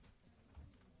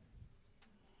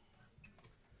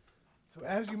So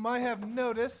as you might have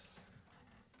noticed,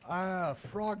 a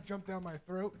frog jumped down my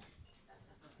throat.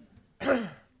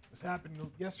 This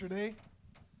happened yesterday.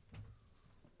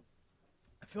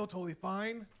 I feel totally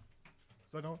fine,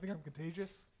 so I don't think I'm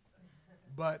contagious.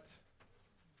 But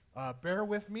bear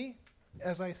with me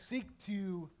as I seek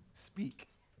to speak.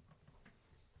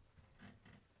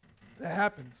 That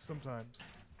happens sometimes.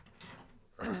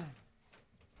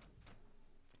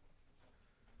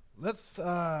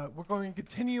 We're going to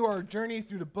continue our journey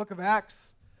through the book of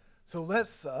Acts. So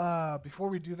before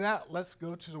we do that, let's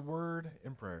go to the word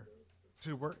in prayer.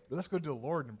 Let's go to the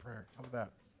Lord in prayer. How about that?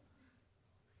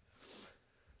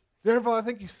 Dear Heavenly Father,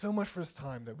 thank you so much for this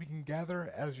time that we can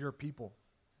gather as your people,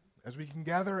 as we can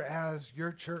gather as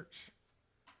your church.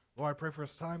 Lord, I pray for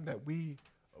this time that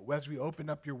as we open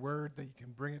up your word, that you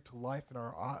can bring it to life in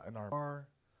our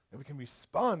that we can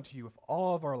respond to you with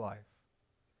all of our life.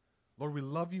 Lord, we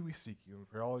love you, we seek you, and we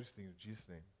pray all these things in Jesus'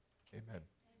 name.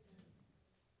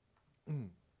 Amen.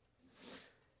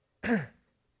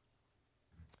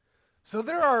 So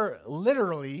there are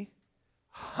literally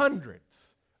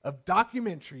hundreds of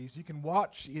documentaries you can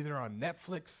watch either on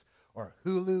Netflix or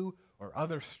Hulu or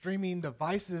other streaming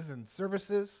devices and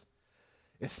services.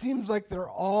 It seems like they're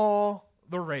all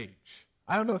the rage.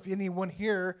 I don't know if anyone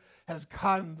here has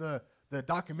gotten the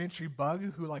documentary bug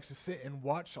who likes to sit and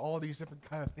watch all these different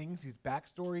kind of things, these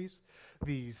backstories,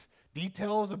 these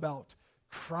details about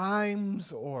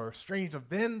crimes or strange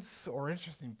events or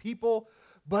interesting people,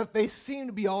 but they seem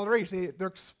to be all the rage. They're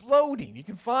exploding. You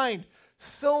can find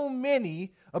so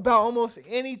many about almost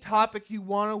any topic you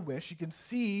want to wish. You can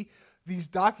see these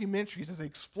documentaries as they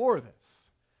explore this.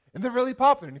 And they're really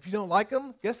popular. And if you don't like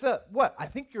them, guess what? I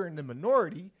think you're in the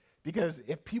minority, because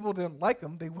if people didn't like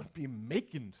them, they wouldn't be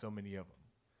making so many of them.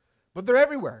 But they're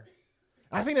everywhere.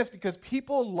 I think that's because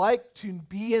people like to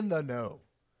be in the know.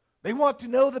 They want to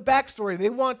know the backstory. They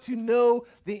want to know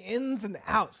the ins and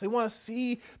outs. They want to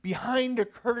see behind the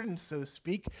curtain, so to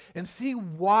speak, and see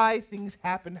why things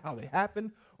happen how they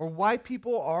happen, or why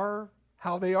people are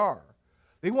how they are.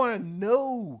 They want to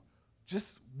know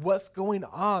just what's going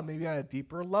on, maybe at a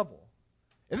deeper level.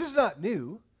 And this is not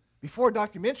new. Before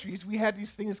documentaries, we had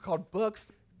these things called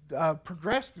books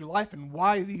progress through life and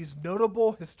why these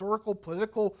notable historical,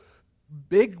 political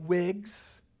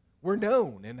bigwigs were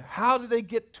known and how did they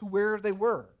get to where they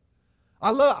were.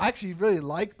 I actually really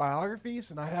like biographies,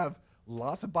 and I have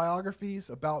lots of biographies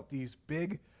about these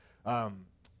big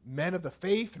men of the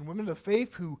faith and women of the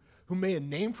faith who made a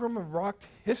name for themselves.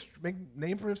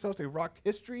 They rocked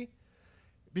history,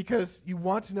 because you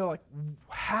want to know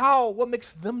what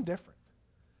makes them different.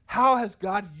 How has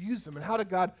God used them, and how did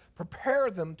God prepare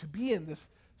them to be in this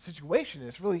situation?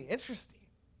 It's really interesting.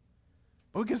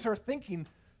 But we can start thinking,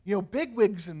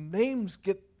 bigwigs and names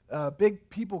big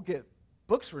people get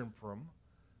books written from,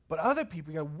 but other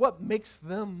people, what makes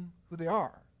them who they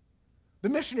are? The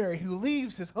missionary who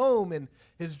leaves his home and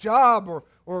his job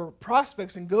or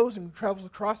prospects and goes and travels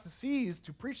across the seas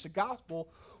to preach the gospel,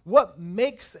 what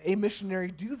makes a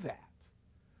missionary do that?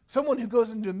 Someone who goes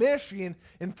into ministry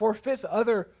and forfeits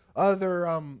other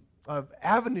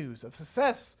avenues of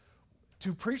success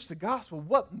to preach the gospel,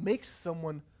 what makes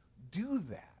someone do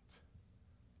that?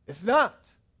 It's not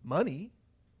money.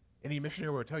 Any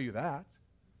missionary will tell you that.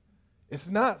 It's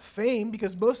not fame,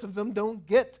 because most of them don't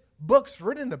get books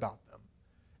written about them.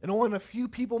 And only a few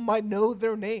people might know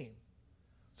their name.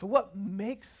 So what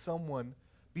makes someone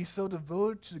be so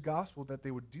devoted to the gospel that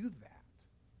they would do that?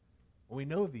 Well, we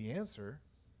know the answer.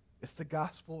 It's the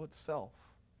gospel itself.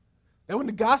 And when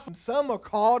the gospel, some are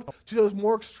called to those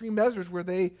more extreme measures where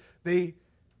they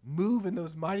move in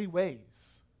those mighty ways.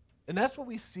 And that's what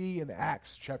we see in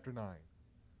Acts chapter 9.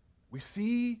 We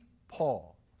see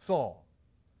Saul.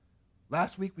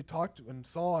 Last week we talked and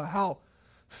saw how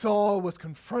Saul was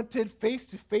confronted face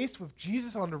to face with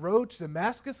Jesus on the road to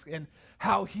Damascus, and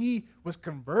how he was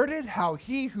converted, how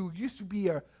he who used to be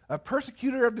a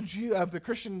persecutor of the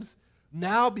Christians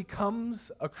now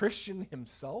becomes a Christian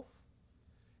himself.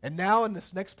 And now in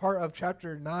this next part of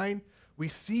chapter 9, we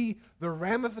see the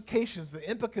ramifications, the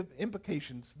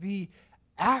implications, the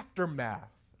aftermath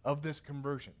of this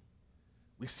conversion.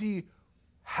 We see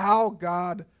how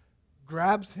God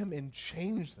grabs him and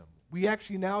changes them. We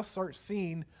actually now start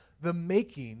seeing the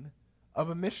making of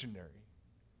a missionary,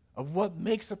 of what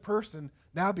makes a person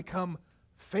now become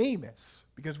famous,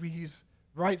 because he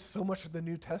writes so much of the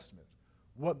New Testament.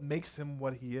 What makes him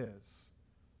what he is.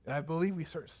 And I believe we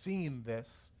start seeing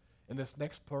this in this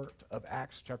next part of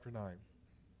Acts chapter 9.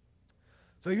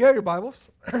 So if you have your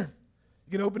Bibles, you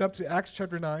can open up to Acts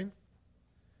chapter 9,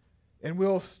 and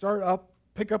we'll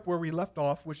pick up where we left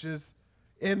off, which is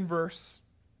in verse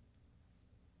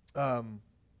Whew.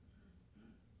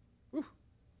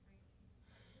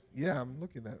 Yeah, I'm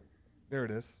looking at it. There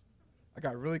it is. I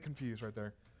got really confused right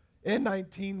there. In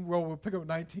 19, well, we'll pick up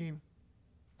 19.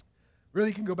 Really,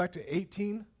 you can go back to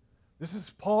 18. This is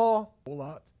Paul, a whole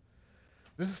lot.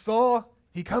 This is Saul.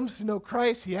 He comes to know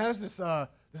Christ. He has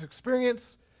this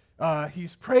experience.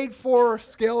 He's prayed for.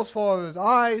 Scales fall out of his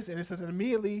eyes. And it says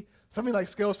immediately, something like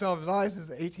scales fell out of his eyes. This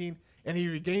is 18. And he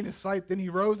regained his sight. Then he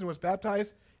rose and was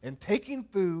baptized. And taking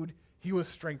food, he was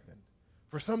strengthened.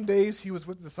 For some days, he was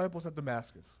with the disciples at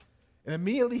Damascus. And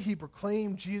immediately he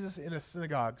proclaimed Jesus in the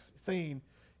synagogues, saying,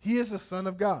 "He is the Son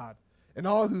of God." And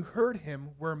all who heard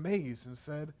him were amazed and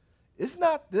said, "Is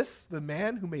not this the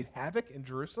man who made havoc in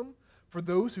Jerusalem for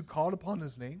those who called upon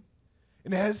his name?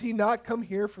 And has he not come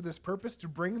here for this purpose, to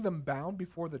bring them bound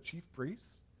before the chief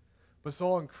priests?" But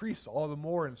Saul increased all the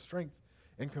more in strength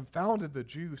and confounded the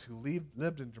Jews who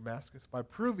lived in Damascus by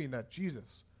proving that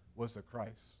Jesus was the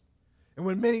Christ. And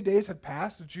when many days had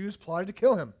passed, the Jews plotted to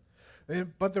kill him.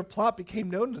 But their plot became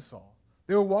known to Saul.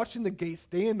 They were watching the gates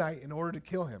day and night in order to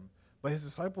kill him. But his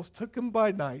disciples took him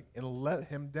by night and let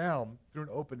him down through an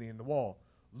opening in the wall,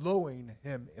 lowering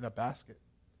him in a basket.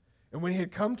 And when he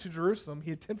had come to Jerusalem,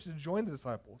 he attempted to join the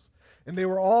disciples. And they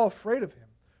were all afraid of him,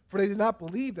 for they did not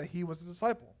believe that he was a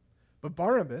disciple. But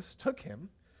Barnabas took him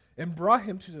and brought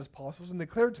him to the apostles and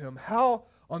declared to him how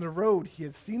on the road he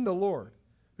had seen the Lord,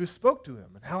 who spoke to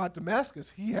him, and how at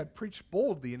Damascus he had preached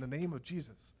boldly in the name of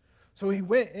Jesus. So he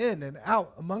went in and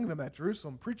out among them at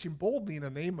Jerusalem, preaching boldly in the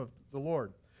name of the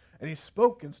Lord. And he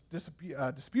spoke and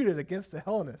disputed against the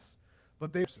Hellenists.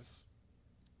 But they...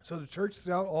 So the church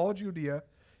throughout all Judea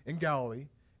and Galilee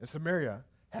and Samaria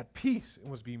had peace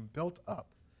and was being built up,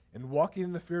 and walking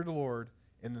in the fear of the Lord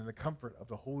and in the comfort of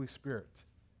the Holy Spirit,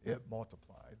 it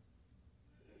multiplied.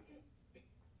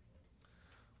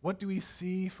 What do we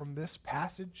see from this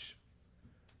passage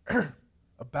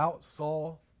about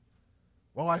Saul?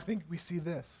 Well, I think we see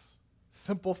this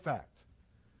simple fact.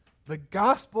 The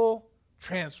gospel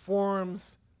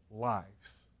transforms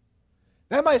lives.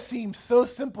 That might seem so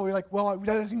simple. You're like, well, that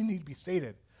doesn't even need to be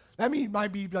stated. That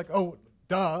might be like, oh,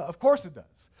 duh, of course it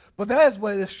does. But that is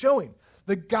what it is showing.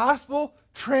 The gospel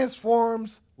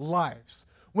transforms lives.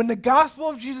 When the gospel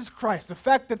of Jesus Christ, the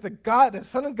fact that the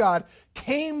Son of God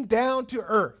came down to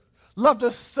earth, loved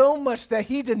us so much that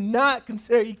he did not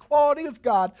consider equality with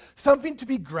God something to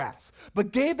be grasped,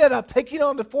 but gave that up, taking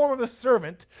on the form of a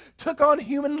servant, took on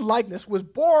human likeness, was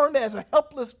born as a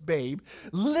helpless babe,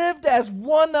 lived as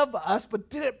one of us, but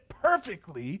did it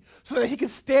perfectly so that he could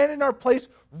stand in our place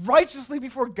righteously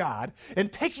before God,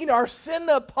 and taking our sin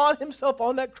upon himself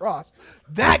on that cross.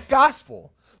 That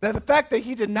gospel, that the fact that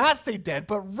he did not stay dead,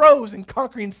 but rose and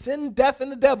conquering sin, death,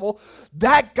 and the devil,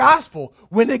 that gospel,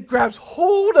 when it grabs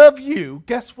hold of you,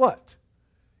 guess what?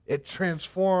 It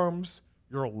transforms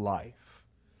your life.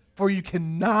 For you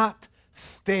cannot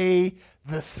stay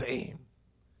the same.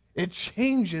 It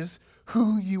changes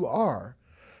who you are.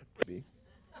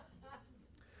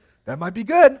 That might be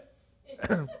good.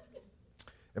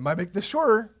 It might make this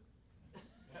shorter.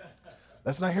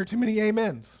 Let's not hear too many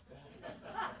amens.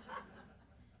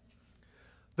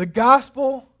 The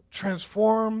gospel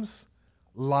transforms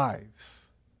lives.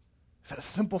 It's that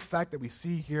simple fact that we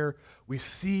see here. We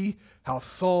see how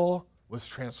Saul was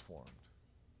transformed.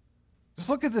 Just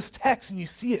look at this text and you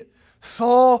see it.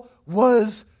 Saul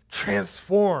was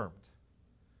transformed.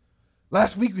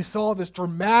 Last week we saw this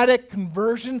dramatic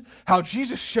conversion, how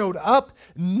Jesus showed up,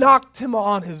 knocked him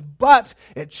on his butt.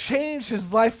 It changed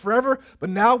his life forever. But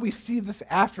now we see this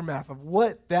aftermath of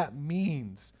what that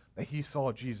means that he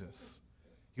saw Jesus.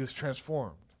 He was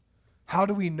transformed. How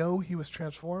do we know he was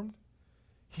transformed?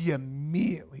 He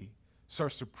immediately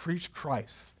starts to preach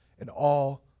Christ in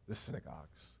all the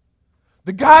synagogues.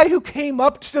 The guy who came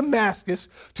up to Damascus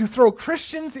to throw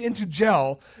Christians into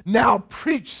jail now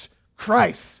preached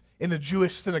Christ in the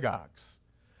Jewish synagogues.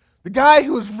 The guy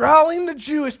who was rallying the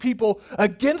Jewish people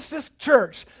against this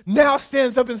church now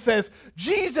stands up and says,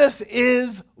 Jesus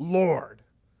is Lord.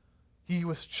 He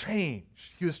was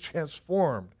changed. He was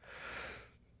transformed.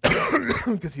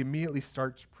 Because he immediately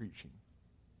starts preaching.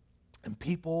 And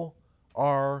people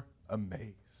are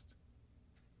amazed.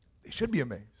 They should be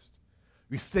amazed.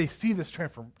 They see this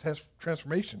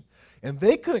transformation. And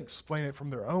they couldn't explain it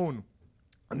from their own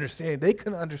understanding. They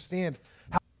couldn't understand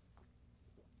how.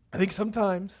 I think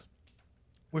sometimes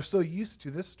we're so used to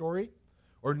this story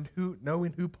or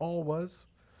knowing who Paul was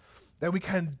that we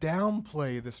kind of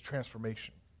downplay this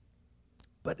transformation.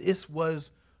 But this was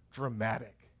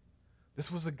dramatic. This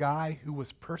was a guy who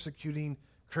was persecuting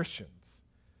Christians.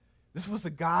 This was a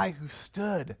guy who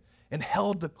stood and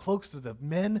held the cloaks of the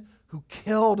men who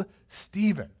killed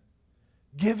Stephen.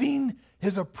 giving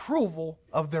his approval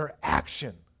of their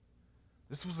action.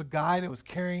 This was a guy that was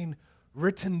carrying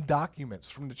written documents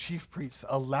from the chief priests,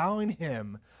 allowing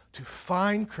him to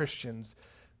find Christians,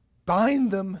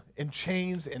 bind them in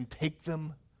chains, and take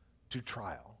them to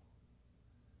trial.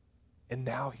 And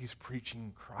now he's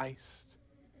preaching Christ.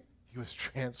 He was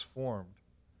transformed.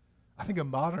 I think a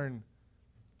modern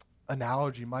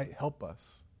analogy might help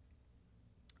us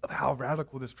of how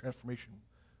radical this transformation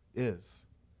is.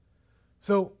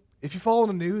 So, if you follow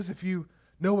the news, if you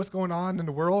know what's going on in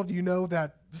the world, you know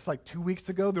that just like 2 weeks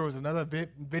ago, there was another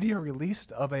video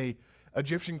released of a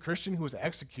Egyptian Christian who was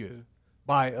executed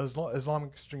by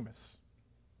Islamic extremists.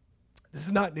 This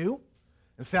is not new,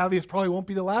 and sadly, it probably won't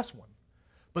be the last one.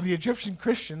 But the Egyptian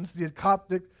Christians, the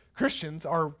Coptic Christians,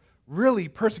 are really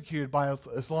persecuted by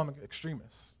Islamic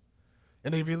extremists.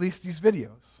 And they released these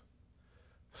videos.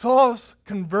 Saul's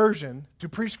conversion to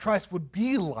preach Christ would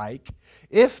be like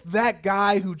if that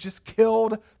guy who just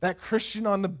killed that Christian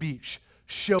on the beach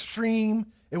showed extreme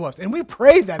it was. And we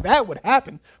pray that that would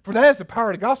happen, for that is the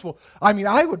power of the gospel. I mean,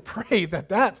 I would pray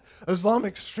that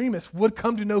Islamic extremist would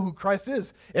come to know who Christ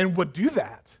is and would do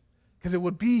that, because it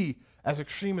would be as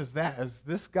extreme as that, as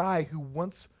this guy who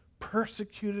once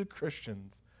persecuted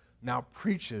Christians now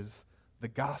preaches the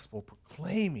gospel,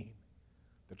 proclaiming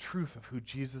the truth of who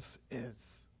Jesus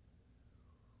is.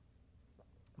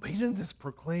 But he didn't just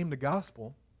proclaim the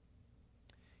gospel.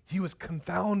 He was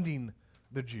confounding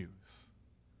the Jews.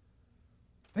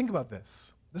 Think about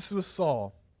this. This was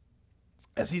Saul.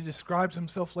 As he describes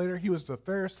himself later, he was the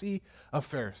Pharisee of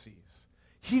Pharisees.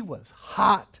 He was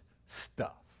hot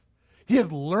stuff. He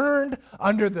had learned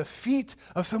under the feet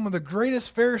of some of the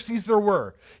greatest Pharisees there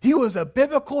were. He was a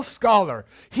biblical scholar.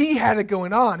 He had it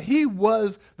going on. He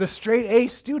was the straight A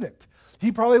student.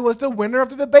 He probably was the winner of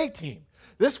the debate team.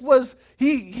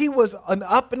 He was an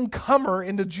up-and-comer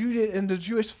in the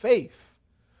Jewish faith.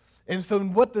 And so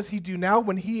what does he do now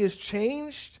when he is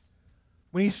changed?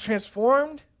 When he's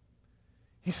transformed?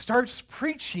 He starts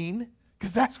preaching,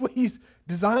 because that's what he's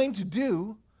designed to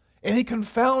do, and he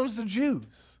confounds the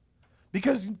Jews.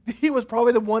 Because he was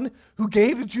probably the one who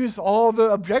gave the Jews all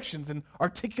the objections and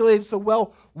articulated so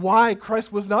well why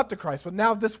Christ was not the Christ. But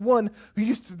now this one who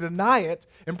used to deny it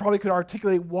and probably could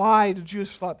articulate why the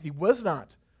Jews thought he was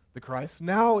not the Christ,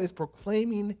 now is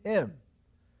proclaiming him.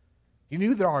 He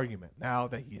knew the argument now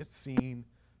that he had seen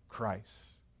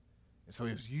Christ. And so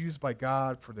he was used by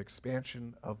God for the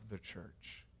expansion of the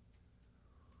church.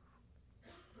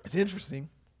 It's interesting.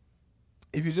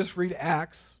 If you just read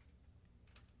Acts,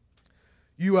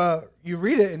 you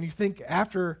read it and you think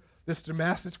after this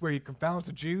Damascus where he confounds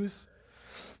the Jews,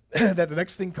 that the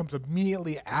next thing comes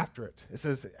immediately after it. It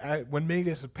says, when many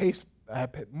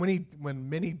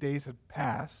days had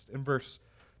passed, in verse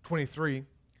 23,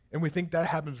 and we think that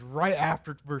happens right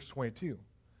after verse 22.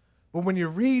 But when you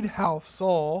read how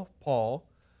Paul,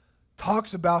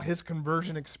 talks about his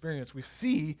conversion experience, we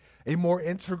see a more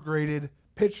integrated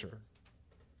picture.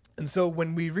 And so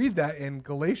when we read that in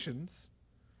Galatians,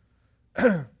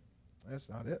 that's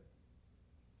not it.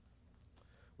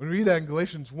 When we read that in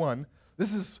Galatians 1,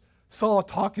 this is Saul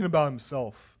talking about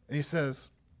himself. And he says,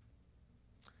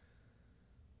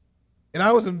 "And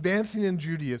I was advancing in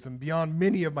Judaism beyond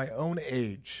many of my own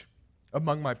age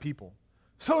among my people.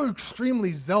 So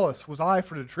extremely zealous was I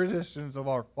for the traditions of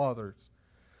our fathers.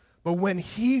 But when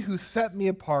he who set me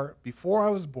apart before I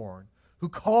was born, who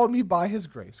called me by his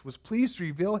grace, was pleased to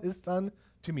reveal his Son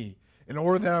to me, in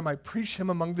order that I might preach him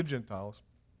among the Gentiles,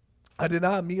 I did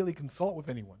not immediately consult with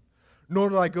anyone, nor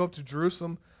did I go up to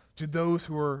Jerusalem to those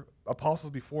who were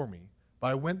apostles before me, but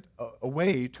I went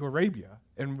away to Arabia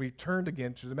and returned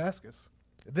again to Damascus.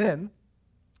 Then,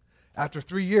 after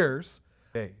 3 years,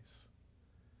 days."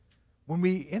 When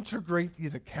we integrate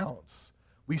these accounts,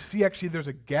 we see actually there's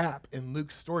a gap in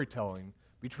Luke's storytelling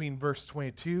between verse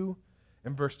 22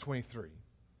 and verse 23.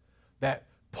 That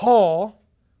Paul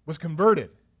was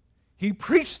converted. He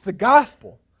preached the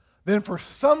gospel. Then for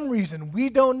some reason, we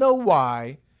don't know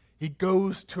why, he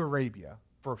goes to Arabia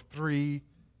for 3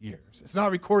 years. It's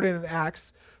not recorded in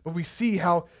Acts, but we see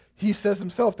how he says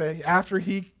himself that after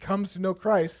he comes to know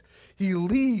Christ, he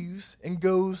leaves and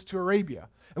goes to Arabia.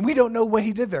 And we don't know what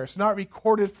he did there. It's not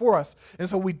recorded for us. And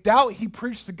so we doubt he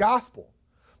preached the gospel.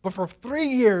 But for 3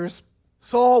 years,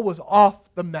 Saul was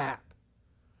off the map.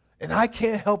 And I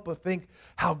can't help but think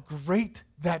how great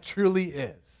that truly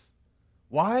is.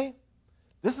 Why?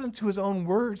 Listen to his own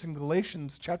words in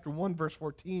Galatians chapter 1, verse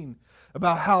 14,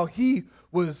 about how he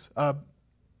was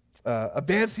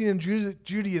advancing in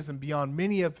Judaism beyond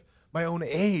many of my own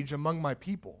age among my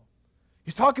people.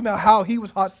 He's talking about how he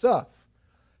was hot stuff,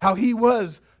 how he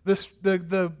was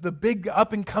the big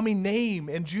up-and-coming name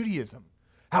in Judaism,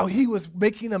 how he was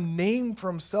making a name for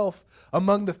himself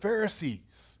among the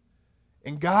Pharisees.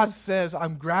 And God says,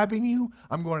 I'm grabbing you,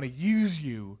 I'm going to use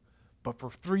you, but for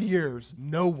 3 years,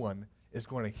 no one is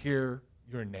going to hear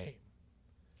your name.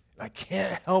 And I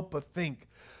can't help but think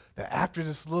that after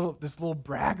this little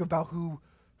brag about who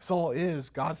Saul is,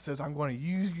 God says, I'm going to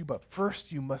use you, but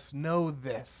first you must know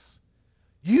this.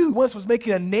 You, who once was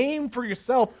making a name for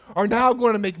yourself, are now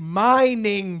going to make my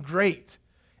name great.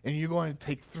 And you're going to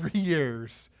take 3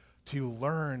 years to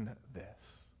learn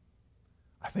this.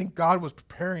 I think God was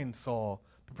preparing Saul,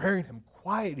 preparing him,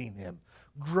 quieting him,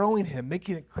 growing him,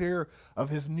 making it clear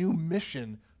of his new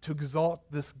mission to exalt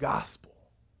this gospel.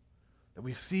 That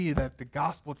we see that the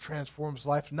gospel transforms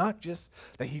life, not just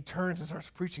that he turns and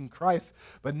starts preaching Christ,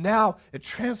 but now it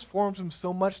transforms him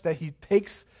so much that he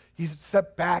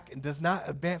steps back and does not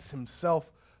advance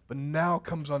himself, but now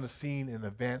comes on the scene and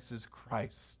advances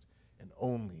Christ and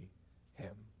only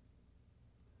him.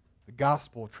 The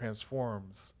gospel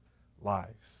transforms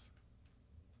lives.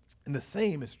 And the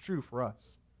same is true for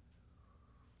us.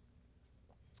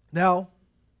 Now,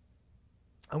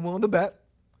 I'm willing to bet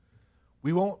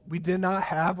we did not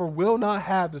have or will not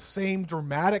have the same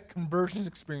dramatic conversions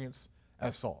experience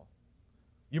as Saul.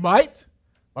 You might,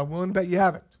 but I'm willing to bet you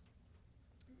haven't.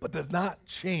 But does not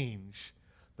change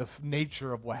the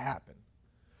nature of what happened.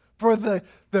 For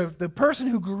the person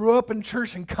who grew up in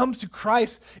church and comes to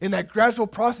Christ in that gradual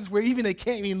process where even they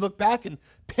can't even look back and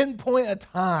pinpoint a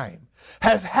time,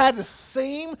 has had the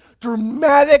same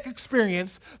dramatic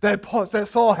experience that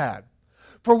Saul had.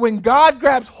 For when God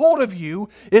grabs hold of you,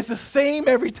 it's the same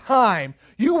every time.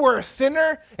 You were a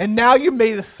sinner, and now you're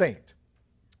made a saint.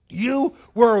 You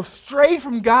were astray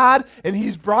from God, and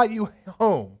he's brought you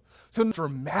home. So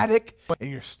dramatic, and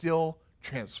you're still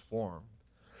transformed.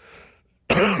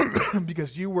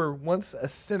 Because you were once a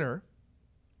sinner,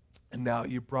 and now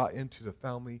you're brought into the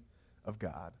family of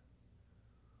God.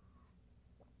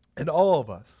 And all of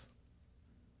us,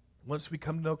 once we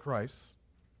come to know Christ,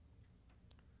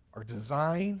 are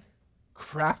designed,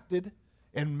 crafted,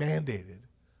 and mandated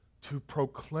to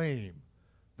proclaim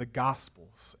the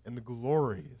gospels and the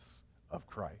glories of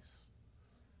Christ.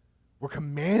 We're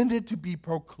commanded to be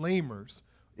proclaimers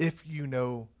if you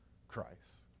know Christ.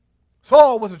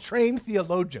 Saul was a trained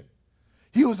theologian.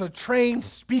 He was a trained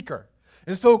speaker.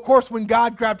 And so, of course, when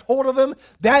God grabbed hold of him,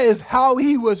 that is how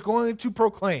he was going to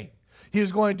proclaim. He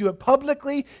was going to do it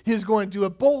publicly. He was going to do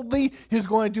it boldly. He was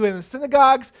going to do it in the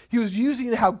synagogues. He was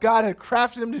using how God had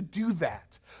crafted him to do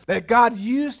that. That God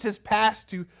used his past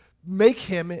to make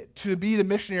him to be the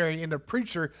missionary and the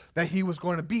preacher that he was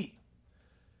going to be.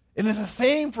 And it's the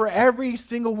same for every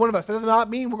single one of us. That does not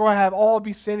mean we're going to have all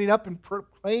be standing up and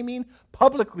proclaiming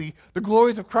publicly the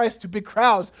glories of Christ to big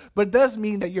crowds, but it does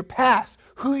mean that your past,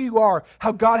 who you are,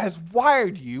 how God has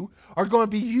wired you, are going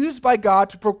to be used by God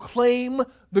to proclaim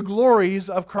the glories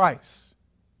of Christ.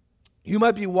 You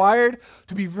might be wired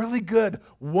to be really good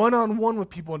one-on-one with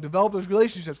people and develop those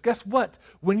relationships. Guess what?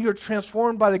 When you're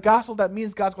transformed by the gospel, that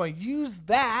means God's going to use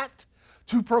that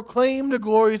to proclaim the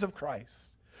glories of Christ.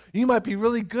 You might be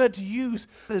really good to use,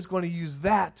 but is going to use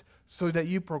that so that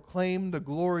you proclaim the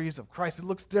glories of Christ. It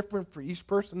looks different for each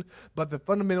person, but the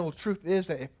fundamental truth is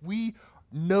that if we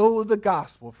know the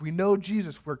gospel, if we know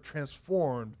Jesus, we're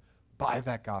transformed by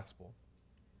that gospel.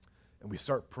 And we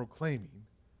start proclaiming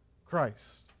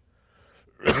Christ.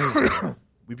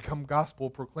 We become gospel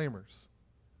proclaimers.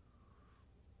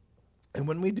 And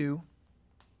when we do,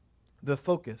 the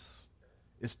focus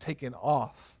is taken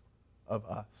off of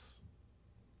us.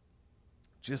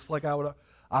 Just like I would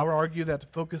argue that the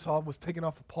focus was taken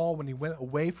off of Paul when he went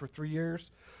away for 3 years,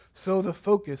 so the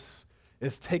focus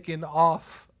is taken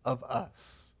off of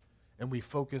us, and we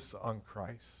focus on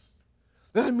Christ.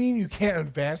 Doesn't mean you can't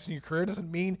advance in your career.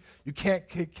 Doesn't mean you can't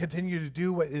continue to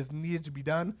do what is needed to be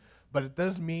done, but it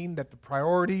does mean that the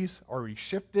priorities are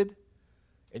reshifted,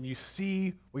 and you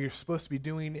see what you're supposed to be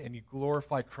doing, and you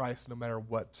glorify Christ no matter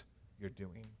what you're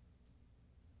doing.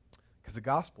 Because the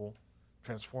gospel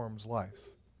transforms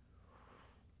lives.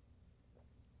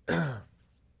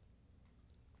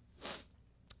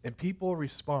 And people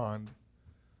respond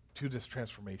to this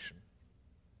transformation.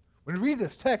 When we read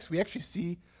this text, we actually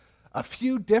see a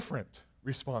few different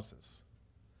responses.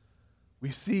 We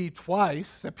see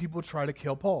twice that people try to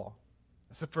kill Paul.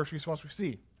 That's the first response we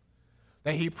see.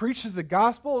 That he preaches the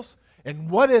Gospels, and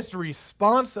what is the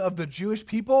response of the Jewish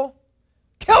people?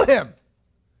 Kill him!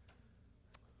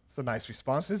 It's a nice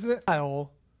response, isn't it? Of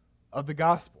the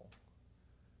gospel.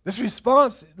 This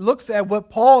response looks at what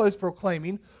Paul is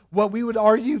proclaiming, what we would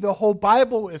argue the whole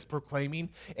Bible is proclaiming,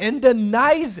 and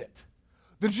denies it.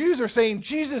 The Jews are saying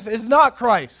Jesus is not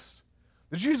Christ.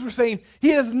 The Jews were saying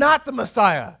he is not the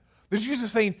Messiah. The Jews are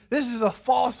saying this is a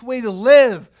false way to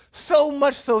live, so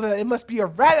much so that it must be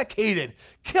eradicated.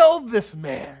 Kill this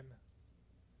man.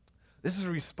 This is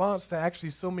a response that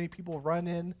actually so many people run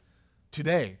in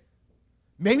today.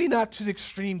 Maybe not to the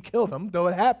extreme kill them, though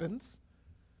it happens,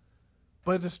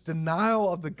 but this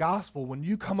denial of the gospel. When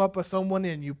you come up with someone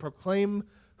and you proclaim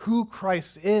who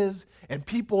Christ is and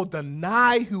people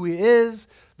deny who he is,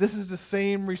 this is the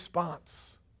same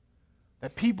response.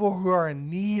 That people who are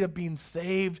in need of being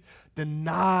saved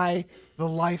deny the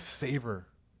life-saver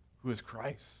who is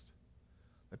Christ.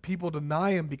 That people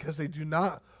deny him because they do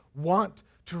not want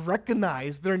to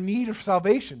recognize their need of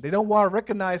salvation. They don't want to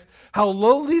recognize how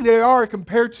lowly they are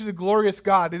compared to the glorious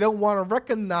God. They don't want to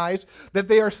recognize that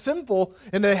they are sinful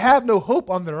and they have no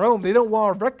hope on their own. They don't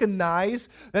want to recognize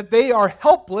that they are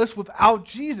helpless without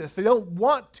Jesus. They don't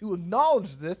want to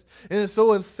acknowledge this. And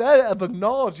so instead of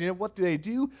acknowledging it, what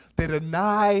do? They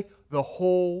deny the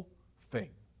whole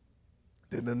thing.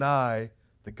 They deny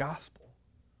the gospel.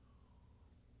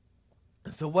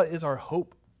 And so what is our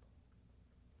hope?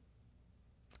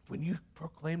 When you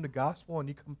proclaim the gospel and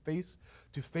you come face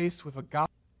to face with a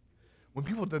gospel, when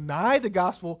people deny the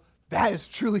gospel, that is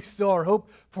truly still our hope,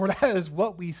 for that is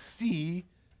what we see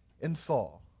in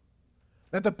Saul.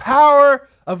 That the power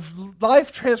of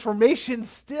life transformation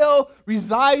still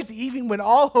resides even when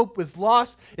all hope was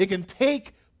lost. It can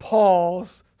take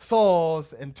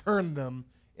Saul's, and turn them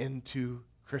into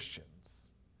Christians.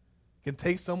 It can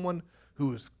take someone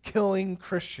who is killing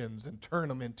Christians and turn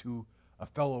them into a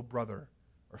fellow brother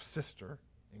or sister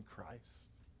in Christ.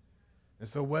 And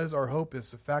so what is our hope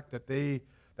is the fact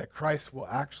that Christ will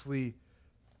actually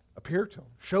appear to them,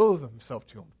 show himself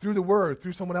to them through the word,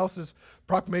 through someone else's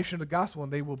proclamation of the gospel,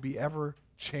 and they will be ever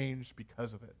changed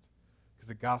because of it. Because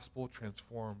the gospel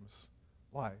transforms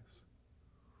lives.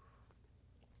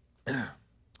 We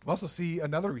also see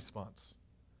another response.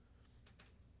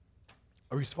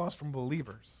 A response from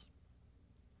believers.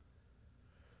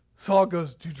 Saul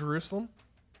goes to Jerusalem,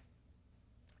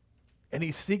 and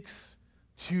he seeks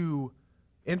to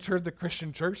enter the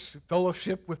Christian church,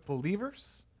 fellowship with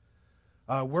believers,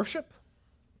 worship,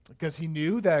 because he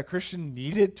knew that a Christian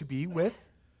needed to be with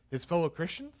his fellow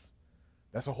Christians.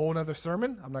 That's a whole other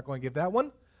sermon. I'm not going to give that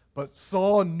one. But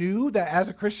Saul knew that as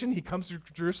a Christian, he comes to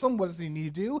Jerusalem. What does he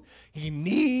need to do? He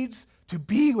needs to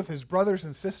be with his brothers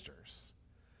and sisters.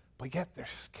 But yet they're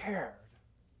scared.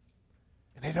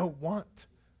 And they don't want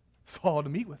Saul to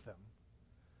meet with them.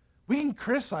 We can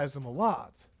criticize them a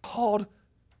lot. Called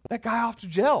that guy off to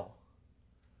jail.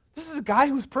 This is the guy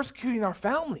who was persecuting our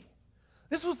family.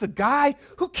 This was the guy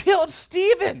who killed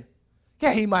Stephen.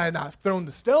 Yeah, he might have not thrown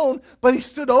the stone, but he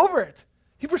stood over it.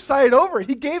 He presided over it.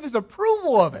 He gave his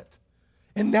approval of it.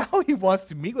 And now he wants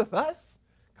to meet with us?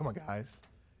 Come on, guys.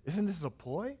 Isn't this a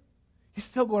ploy? He's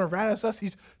still going to rat us.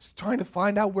 He's trying to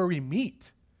find out where we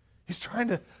meet. He's trying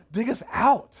to dig us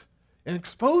out and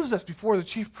expose us before the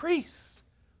chief priests.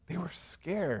 They were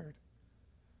scared.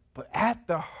 But at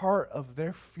the heart of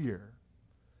their fear,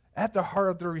 at the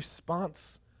heart of their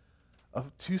response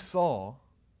to Saul,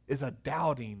 is a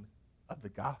doubting of the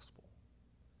gospel.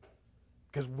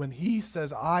 Because when he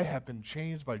says, I have been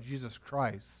changed by Jesus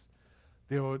Christ,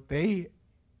 they were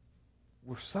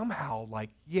somehow like,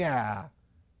 yeah,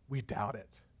 we doubt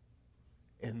it.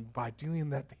 And by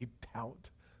doing that, they doubt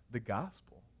the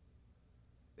gospel.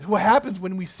 It's what happens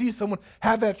when we see someone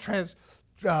have that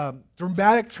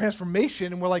dramatic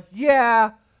transformation, and we're like,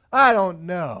 yeah, I don't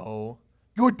know.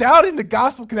 Your doubting the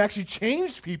gospel can actually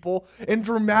change people in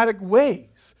dramatic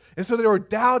ways. And so they were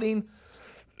doubting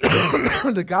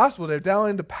the gospel. They're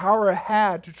doubting the power it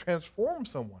had to transform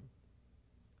someone.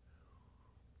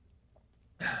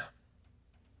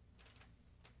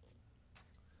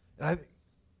 And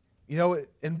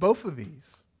in both of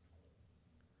these,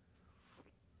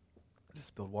 I just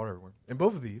spilled water everywhere. In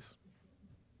both of these,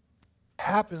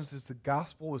 happens is the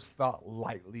gospel is thought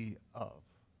lightly of.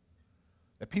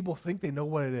 That people think they know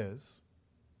what it is.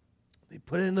 They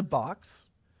put it in a box.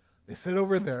 They sit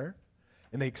over there.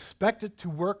 And they expect it to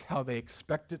work how they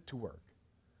expect it to work.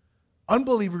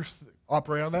 Unbelievers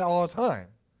operate on that all the time.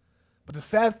 But the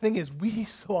sad thing is we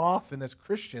so often as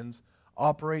Christians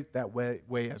operate that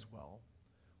way as well.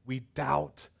 We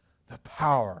doubt the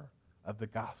power of the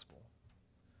gospel.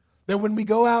 That when we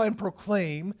go out and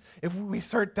proclaim, if we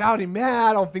start doubting, man,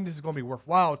 I don't think this is going to be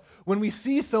worthwhile. When we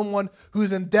see someone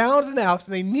who's in downs and outs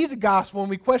and they need the gospel and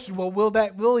we question, well,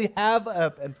 will he have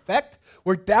an effect?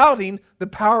 were doubting the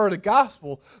power of the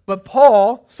gospel. But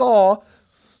Saul,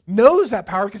 knows that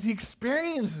power because he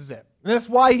experiences it. And that's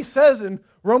why he says in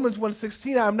Romans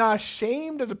 1:16, I'm not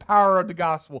ashamed of the power of the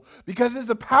gospel, because it's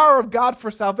the power of God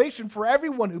for salvation for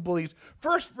everyone who believes.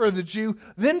 First for the Jew,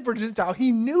 then for Gentile.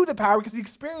 He knew the power because he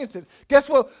experienced it. Guess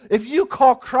what? If you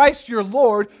call Christ your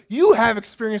Lord, you have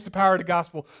experienced the power of the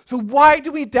gospel. So why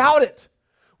do we doubt it?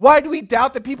 Why do we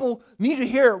doubt that people need to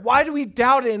hear it? Why do we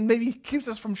doubt it and maybe it keeps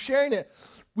us from sharing it?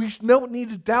 We don't need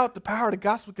to doubt the power of the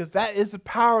gospel, because that is the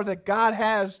power that God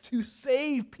has to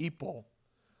save people.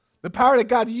 The power that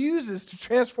God uses to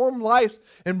transform lives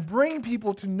and bring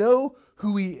people to know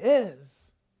who He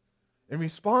is and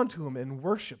respond to Him and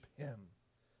worship Him.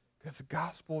 Because the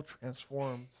gospel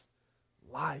transforms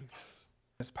lives.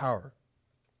 His power.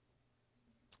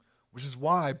 Which is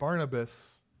why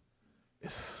Barnabas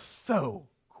is so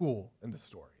cool in the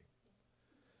story.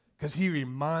 Because he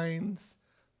reminds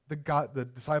the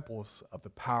disciples of the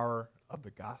power of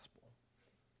the gospel.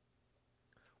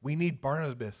 We need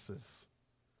Barnabases,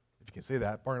 if you can say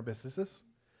that, Barnabases,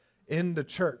 in the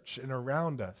church and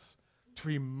around us to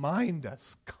remind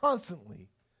us constantly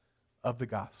of the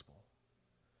gospel.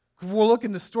 We'll look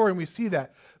in the story and we see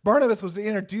that Barnabas was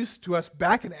introduced to us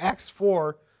back in Acts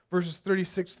 4, verses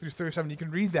 36 through 37. You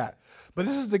can read that. But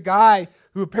this is the guy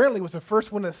who apparently was the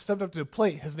first one that stepped up to the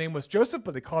plate. His name was Joseph,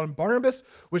 but they called him Barnabas,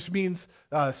 which means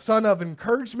son of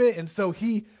encouragement. And so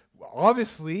he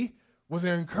obviously was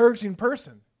an encouraging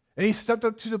person. And he stepped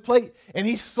up to the plate and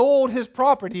he sold his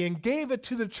property and gave it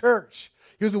to the church.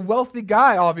 He was a wealthy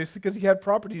guy, obviously, because he had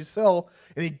property to sell,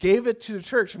 and he gave it to the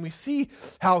church. And we see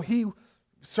how he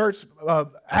starts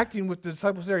acting with the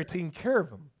disciples there, taking care of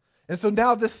them. And so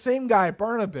now this same guy,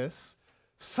 Barnabas,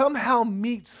 somehow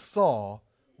meets Saul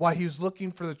while he's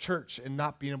looking for the church and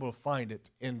not being able to find it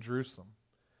in Jerusalem.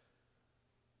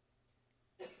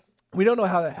 We don't know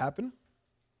how that happened,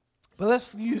 but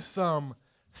let's use some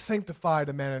sanctified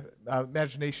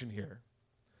imagination here.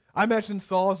 I imagine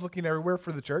Saul is looking everywhere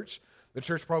for the church. The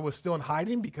church probably was still in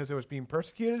hiding because it was being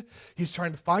persecuted. He's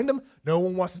trying to find them. No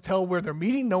one wants to tell where they're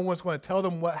meeting. No one's going to tell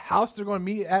them what house they're going to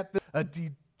meet at. A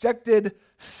dejected,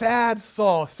 sad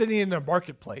Saul sitting in the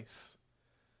marketplace.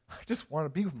 I just want to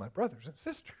be with my brothers and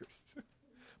sisters.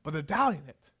 But they're doubting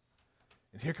it.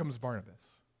 And here comes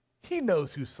Barnabas. He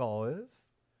knows who Saul is.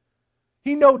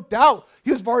 He no doubt,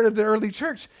 he was part of the early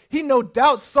church. He no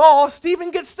doubt saw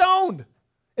Stephen get stoned.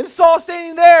 And Saul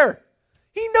standing there.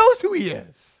 He knows who he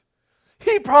is.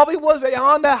 He probably was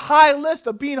on that high list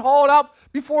of being hauled out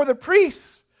before the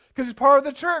priests because he's part of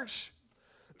the church.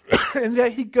 And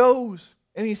yet he goes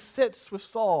and he sits with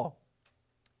Saul.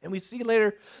 And we see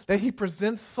later that he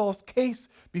presents Saul's case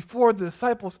before the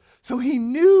disciples. So he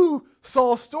knew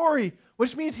Saul's story,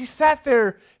 which means he sat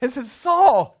there and said,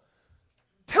 Saul,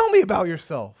 tell me about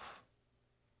yourself.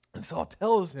 And Saul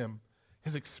tells him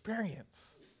his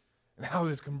experience and how he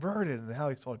was converted and how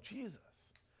he saw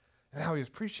Jesus and how he was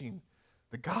preaching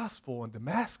the gospel in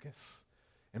Damascus.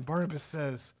 And Barnabas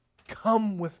says,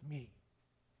 come with me.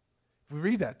 If we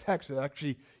read that text,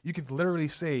 actually, you can literally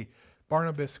say,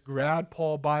 Barnabas grabbed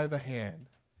Paul by the hand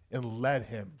and led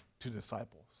him to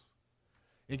disciples.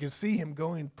 You can see him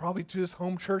going probably to his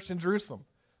home church in Jerusalem,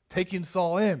 taking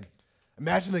Saul in.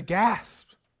 Imagine the gasp.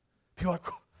 People are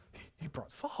like, he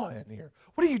brought Saul in here.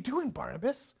 What are you doing,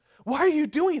 Barnabas? Why are you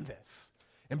doing this?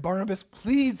 And Barnabas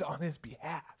pleads on his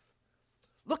behalf.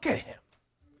 Look at him.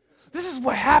 This is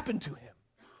what happened to him.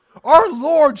 Our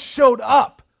Lord showed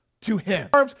up to him.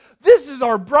 This is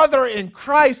our brother in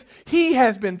Christ. He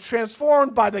has been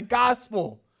transformed by the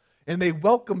gospel. And they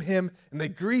welcome him and they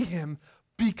greet him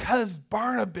because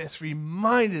Barnabas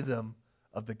reminded them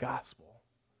of the gospel.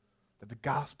 That the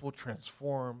gospel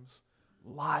transforms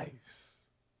lives.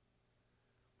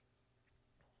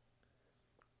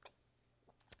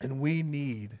 And we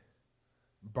need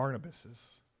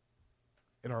Barnabases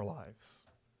in our lives.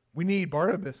 We need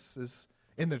Barnabases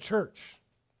in the church.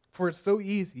 For it's so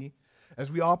easy as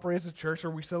we operate as a church,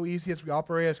 or so easy as we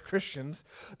operate as Christians,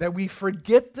 that we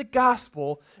forget the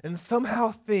gospel and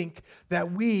somehow think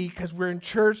that we, because we're in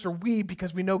church, or we,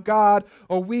 because we know God,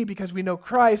 or we, because we know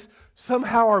Christ,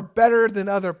 somehow are better than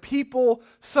other people,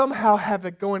 somehow have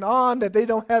it going on that they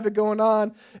don't have it going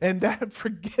on, and that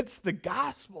forgets the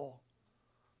gospel.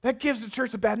 That gives the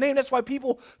church a bad name. That's why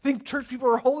people think church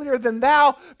people are holier than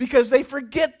thou, because they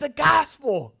forget the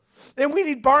gospel. And we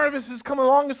need Barnabas come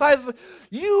alongside us.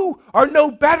 You are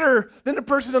no better than the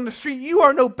person on the street. You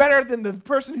are no better than the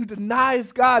person who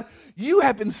denies God. You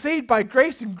have been saved by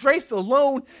grace and grace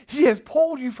alone. He has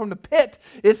pulled you from the pit.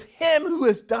 It's Him who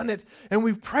has done it. And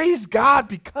we praise God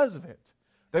because of it.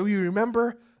 That we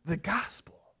remember the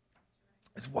gospel.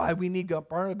 It's why we need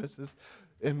Barnabas,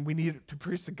 and we need to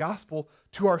preach the gospel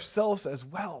to ourselves as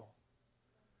well.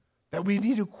 That we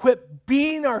need to quit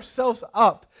beating ourselves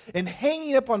up and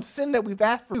hanging up on sin that we've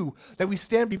asked for, that we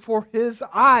stand before his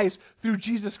eyes through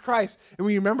Jesus Christ. And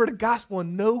we remember the gospel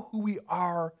and know who we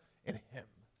are in him.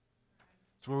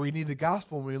 It's where we need the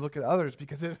gospel when we look at others,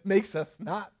 because it makes us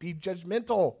not be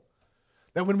judgmental.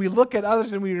 That when we look at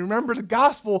others and we remember the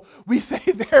gospel, we say,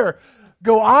 there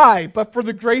go I, but for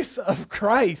the grace of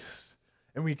Christ.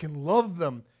 And we can love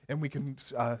them, and we can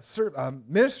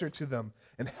minister to them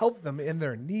and help them in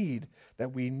their need.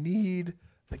 That we need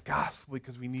the gospel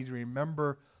because we need to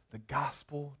remember the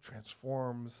gospel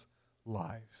transforms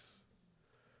lives.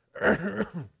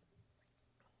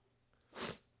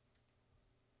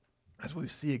 As we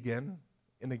see again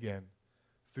and again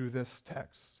through this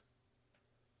text,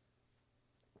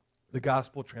 the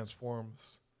gospel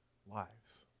transforms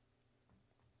lives.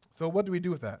 So what do we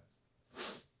do with that?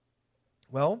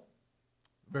 Well,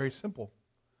 very simple.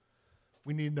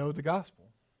 We need to know the gospel.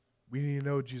 We need to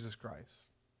know Jesus Christ.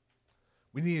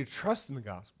 We need to trust in the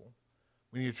gospel.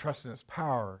 We need to trust in its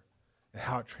power and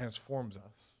how it transforms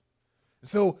us. And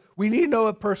so we need to know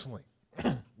it personally,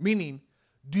 meaning,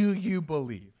 do you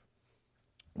believe?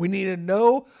 We need to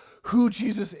know who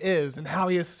Jesus is and how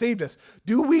he has saved us.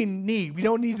 We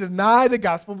don't need to deny the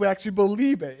gospel, we actually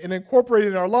believe it and incorporate it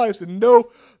in our lives and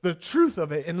know the truth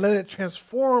of it and let it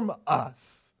transform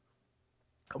us.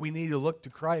 We need to look to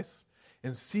Christ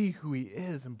and see who he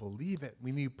is and believe it.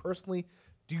 We need to personally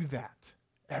do that.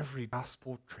 Every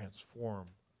gospel transform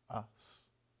us.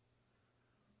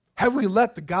 Have we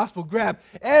let the gospel grab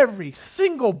every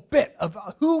single bit of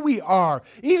who we are,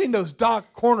 even those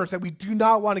dark corners that we do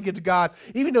not want to give to God,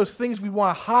 even those things we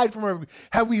want to hide from everybody?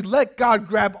 Have we let God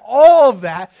grab all of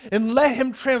that and let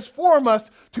him transform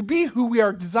us to be who we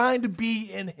are designed to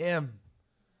be in him?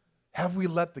 Have we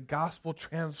let the gospel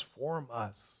transform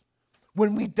us?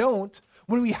 When we don't,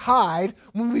 when we hide,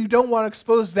 when we don't want to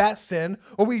expose that sin,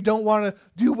 or we don't want to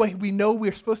do what we know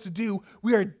we're supposed to do,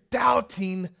 we are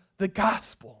doubting the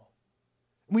gospel.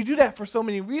 And we do that for so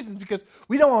many reasons, because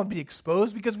we don't want to be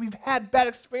exposed, because we've had bad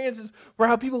experiences for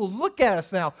how people look at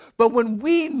us now. But when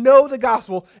we know the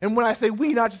gospel, and when I say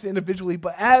we, not just individually,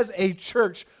 but as a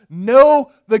church,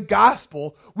 know the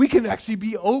gospel, we can actually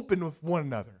be open with one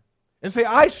another and say,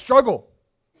 I struggle,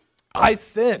 I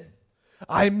sin,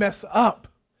 I mess up.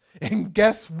 And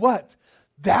guess what?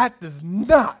 That does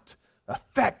not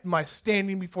affect my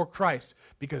standing before Christ,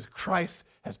 because Christ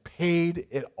has paid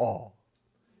it all.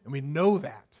 And we know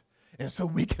that. And so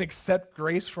we can accept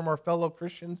grace from our fellow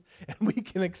Christians, and we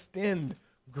can extend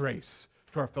grace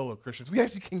to our fellow Christians. We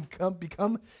actually can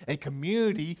become a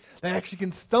community that actually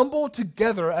can stumble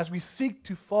together as we seek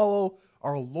to follow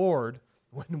our Lord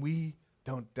when we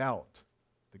don't doubt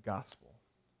the gospel.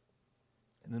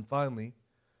 And then finally,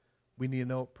 we need to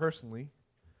know it personally,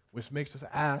 which makes us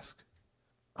ask,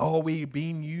 are we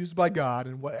being used by God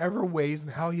in whatever ways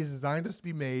and how he has designed us to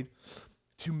be made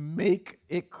to make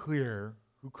it clear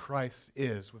who Christ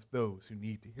is with those who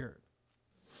need to hear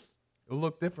it? It'll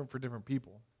look different for different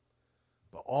people,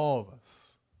 but all of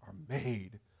us are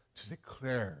made to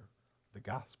declare the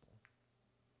gospel.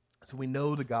 So we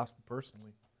know the gospel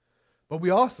personally, but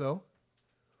we also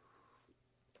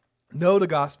know the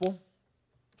gospel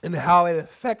and how it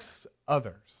affects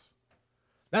others.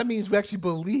 That means we actually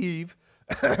believe,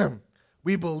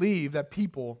 we believe that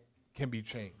people can be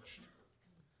changed.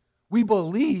 We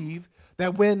believe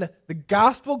that when the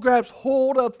gospel grabs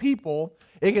hold of people,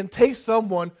 it can take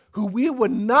someone who we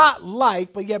would not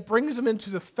like, but yet brings them into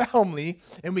the family,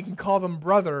 and we can call them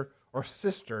brother or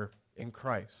sister in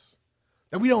Christ.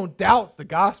 That we don't doubt the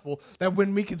gospel, that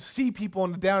when we can see people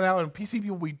on the down and out and see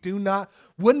people we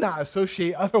would not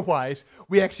associate otherwise,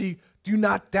 we actually do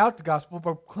not doubt the gospel,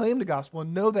 but proclaim the gospel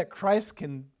and know that Christ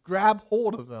can grab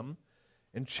hold of them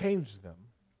and change them.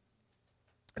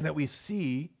 And that we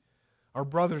see our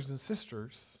brothers and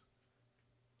sisters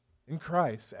in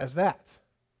Christ as that,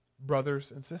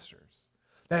 brothers and sisters.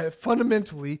 That it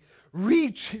fundamentally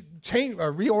reorders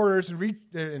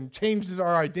and changes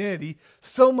our identity,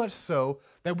 so much so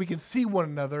that we can see one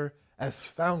another as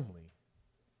family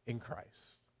in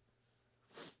Christ.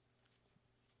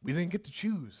 We didn't get to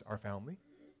choose our family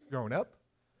growing up.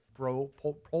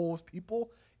 Pulls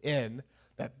people in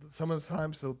that some of the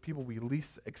times the people we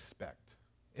least expect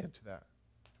into that.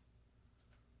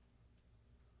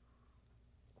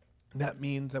 And that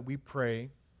means that we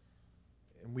pray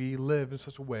and we live in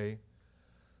such a way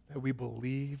that we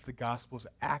believe the gospel is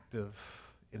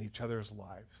active in each other's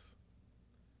lives.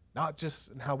 Not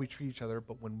just in how we treat each other,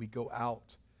 but when we go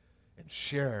out and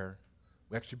share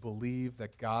We actually believe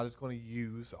that God is going to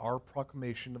use our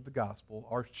proclamation of the gospel,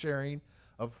 our sharing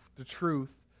of the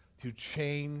truth, to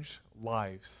change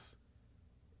lives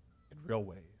in real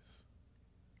ways.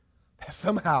 That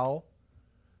somehow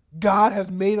God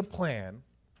has made a plan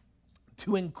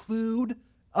to include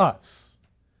us.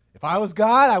 If I was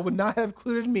God, I would not have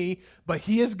included me, but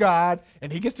he is God,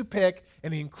 and he gets to pick,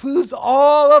 and he includes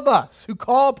all of us who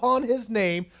call upon his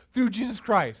name through Jesus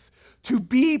Christ to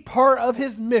be part of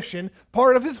his mission,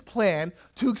 part of his plan,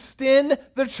 to extend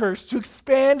the church, to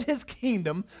expand his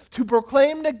kingdom, to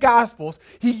proclaim the gospels.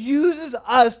 He uses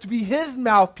us to be his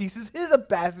mouthpieces, his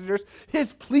ambassadors,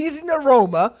 his pleasing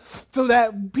aroma, so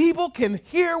that people can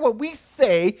hear what we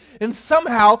say, and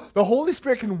somehow the Holy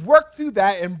Spirit can work through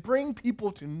that and bring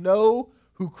people to know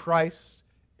who Christ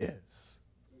is.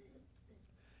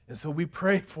 And so we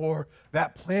pray for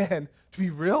that plan to be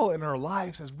real in our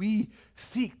lives as we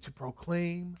seek to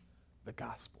proclaim the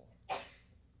gospel.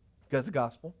 Because the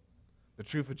gospel, the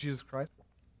truth of Jesus Christ.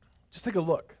 Just take a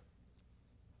look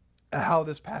at how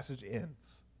this passage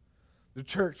ends. The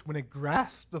church, when it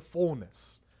grasps the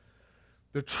fullness,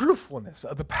 the truthfulness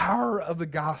of the power of the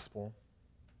gospel,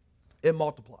 it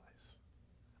multiplies.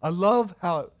 I love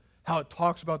how it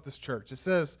talks about this church. It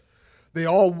says, they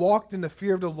all walked in the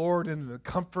fear of the Lord and in the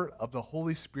comfort of the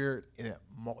Holy Spirit, and it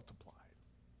multiplied.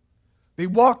 They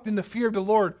walked in the fear of the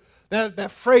Lord. That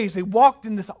phrase, they walked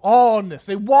in this awness.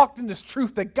 They walked in this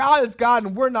truth that God is God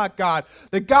and we're not God.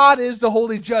 That God is the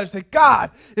holy judge. That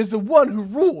God is the one who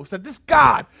rules. That this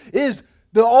God is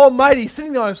the Almighty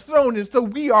sitting on his throne, and so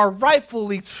we are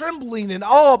rightfully trembling in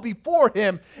awe before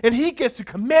him, and he gets to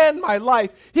command my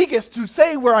life. He gets to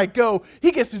say where I go.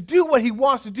 He gets to do what he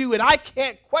wants to do, and I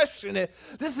can't question it.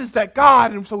 This is that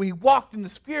God, and so he walked in the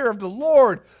fear of the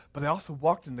Lord, but they also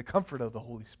walked in the comfort of the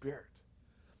Holy Spirit.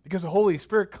 Because the Holy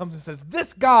Spirit comes and says,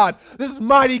 this God, this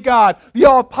mighty God, the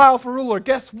all-powerful ruler,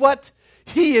 guess what?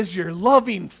 He is your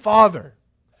loving Father.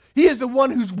 He is the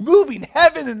one who's moving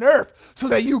heaven and earth so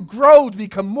that you grow to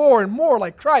become more and more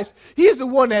like Christ. He is the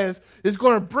one that is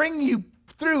going to bring you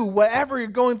through whatever you're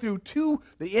going through to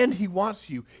the end he wants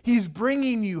you. He's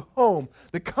bringing you home.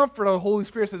 The comfort of the Holy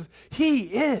Spirit says, he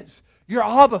is your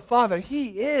Abba Father.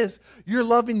 He is your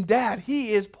loving dad.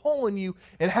 He is pulling you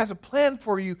and has a plan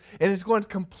for you and is going to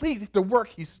complete the work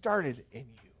he started in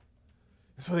you.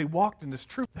 And so they walked in this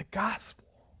truth, the gospel.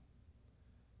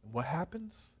 And what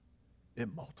happens? It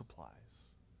multiplies.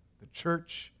 The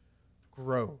church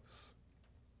grows.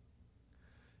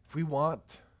 If we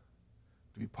want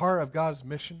to be part of God's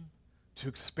mission, to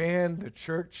expand the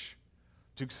church,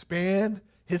 to expand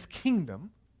his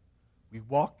kingdom, we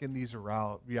walk in these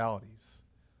realities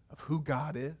of who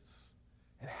God is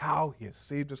and how he has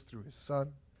saved us through his Son.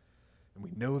 And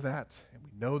we know that, and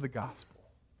we know the gospel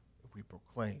if we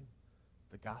proclaim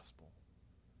the gospel.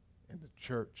 And the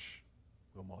church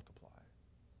will multiply.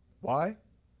 Why?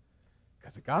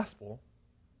 Because the gospel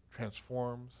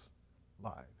transforms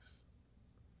lives.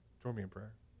 Join me in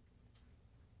prayer.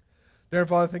 Dear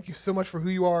Father, thank you so much for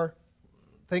who you are.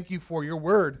 Thank you for your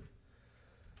word,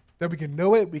 that we can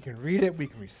know it, we can read it, we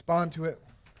can respond to it.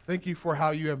 Thank you for how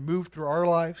you have moved through our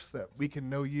lives, that we can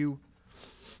know you.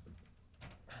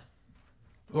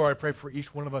 Lord, I pray for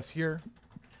each one of us here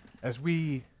as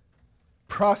we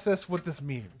process what this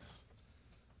means.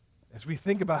 As we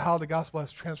think about how the gospel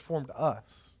has transformed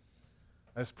us,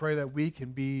 I just pray that we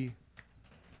can be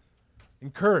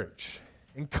encouraged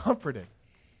and comforted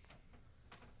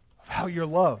of how your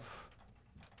love,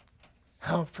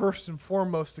 how first and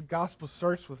foremost the gospel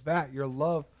starts with that, your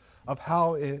love of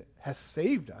how it has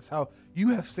saved us, how you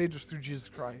have saved us through Jesus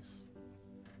Christ.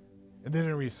 And then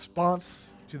in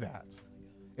response to that,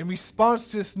 in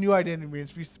response to this new identity, in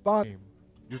response to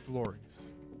your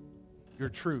glories, your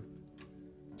truth,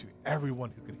 to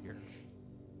everyone who could hear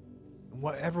in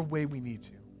whatever way we need to.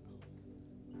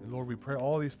 And Lord, we pray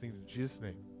all these things in Jesus'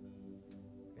 name.